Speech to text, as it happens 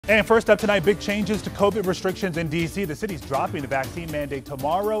And first up tonight, big changes to COVID restrictions in D.C. The city's dropping the vaccine mandate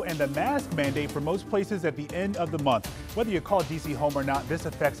tomorrow and the mask mandate for most places at the end of the month. Whether you call D.C. home or not, this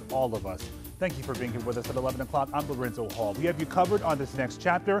affects all of us. Thank you for being here with us at 11 o'clock. I'm Lorenzo Hall. We have you covered on this next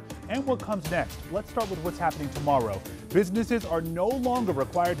chapter and what comes next. Let's start with what's happening tomorrow. Businesses are no longer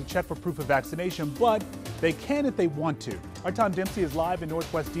required to check for proof of vaccination, but they can if they want to. Our Tom Dempsey is live in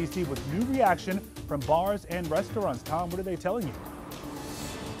Northwest D.C. with new reaction from bars and restaurants. Tom, what are they telling you?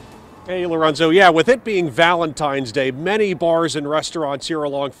 Hey, Lorenzo. Yeah, with it being Valentine's Day, many bars and restaurants here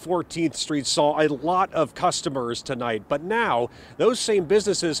along 14th Street saw a lot of customers tonight. But now, those same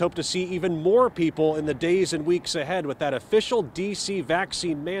businesses hope to see even more people in the days and weeks ahead with that official D.C.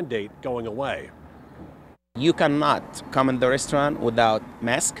 vaccine mandate going away. You cannot come in the restaurant without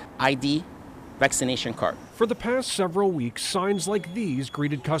mask, ID, vaccination card. For the past several weeks, signs like these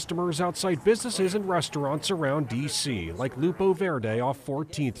greeted customers outside businesses and restaurants around D.C., like Lupo Verde off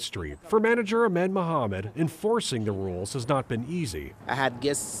 14th Street. For manager Ahmed Mohammed, enforcing the rules has not been easy. I had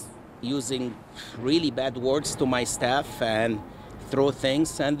guests using really bad words to my staff and throw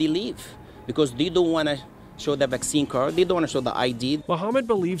things, and they leave because they don't want to show the vaccine card, they don't want to show the ID. Mohammed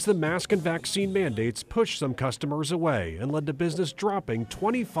believes the mask and vaccine mandates pushed some customers away and led to business dropping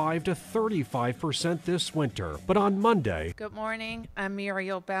 25 to 35% this winter. But on Monday, good morning, I'm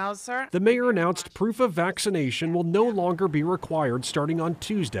Muriel Bowser. The mayor announced proof of vaccination will no longer be required starting on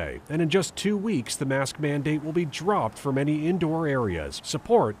Tuesday. And in just 2 weeks, the mask mandate will be dropped for many indoor areas.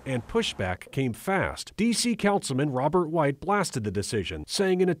 Support and pushback came fast. D.C. Councilman Robert White blasted the decision,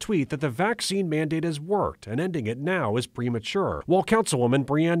 saying in a tweet that the vaccine mandate has worked and ending it now is premature. While Councilwoman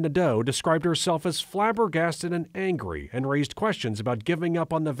Brianne Nadeau described herself as flabbergasted and angry and raised questions about giving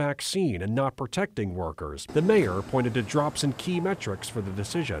up on the vaccine and not protecting workers. The mayor pointed to drops in key metrics for the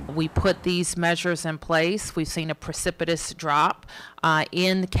decision. We put these measures in place. We've seen a precipitous drop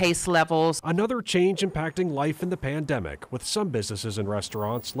in case levels. Another change impacting life in the pandemic, with some businesses and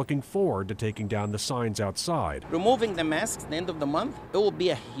restaurants looking forward to taking down the signs outside. Removing the masks at the end of the month, it will be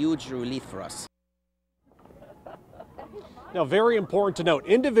a huge relief for us. Now, very important to note,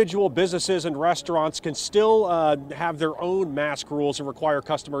 individual businesses and restaurants can still have their own mask rules and require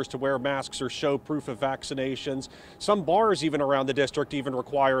customers to wear masks or show proof of vaccinations. Some bars even around the district even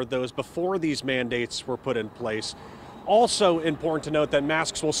required those before these mandates were put in place. Also important to note that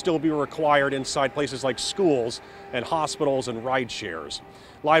masks will still be required inside places like schools and hospitals and ride shares.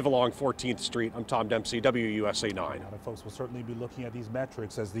 Live along 14th Street, I'm Tom Dempsey, WUSA 9. A lot of folks will certainly be looking at these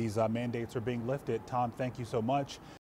metrics as these mandates are being lifted. Tom, thank you so much.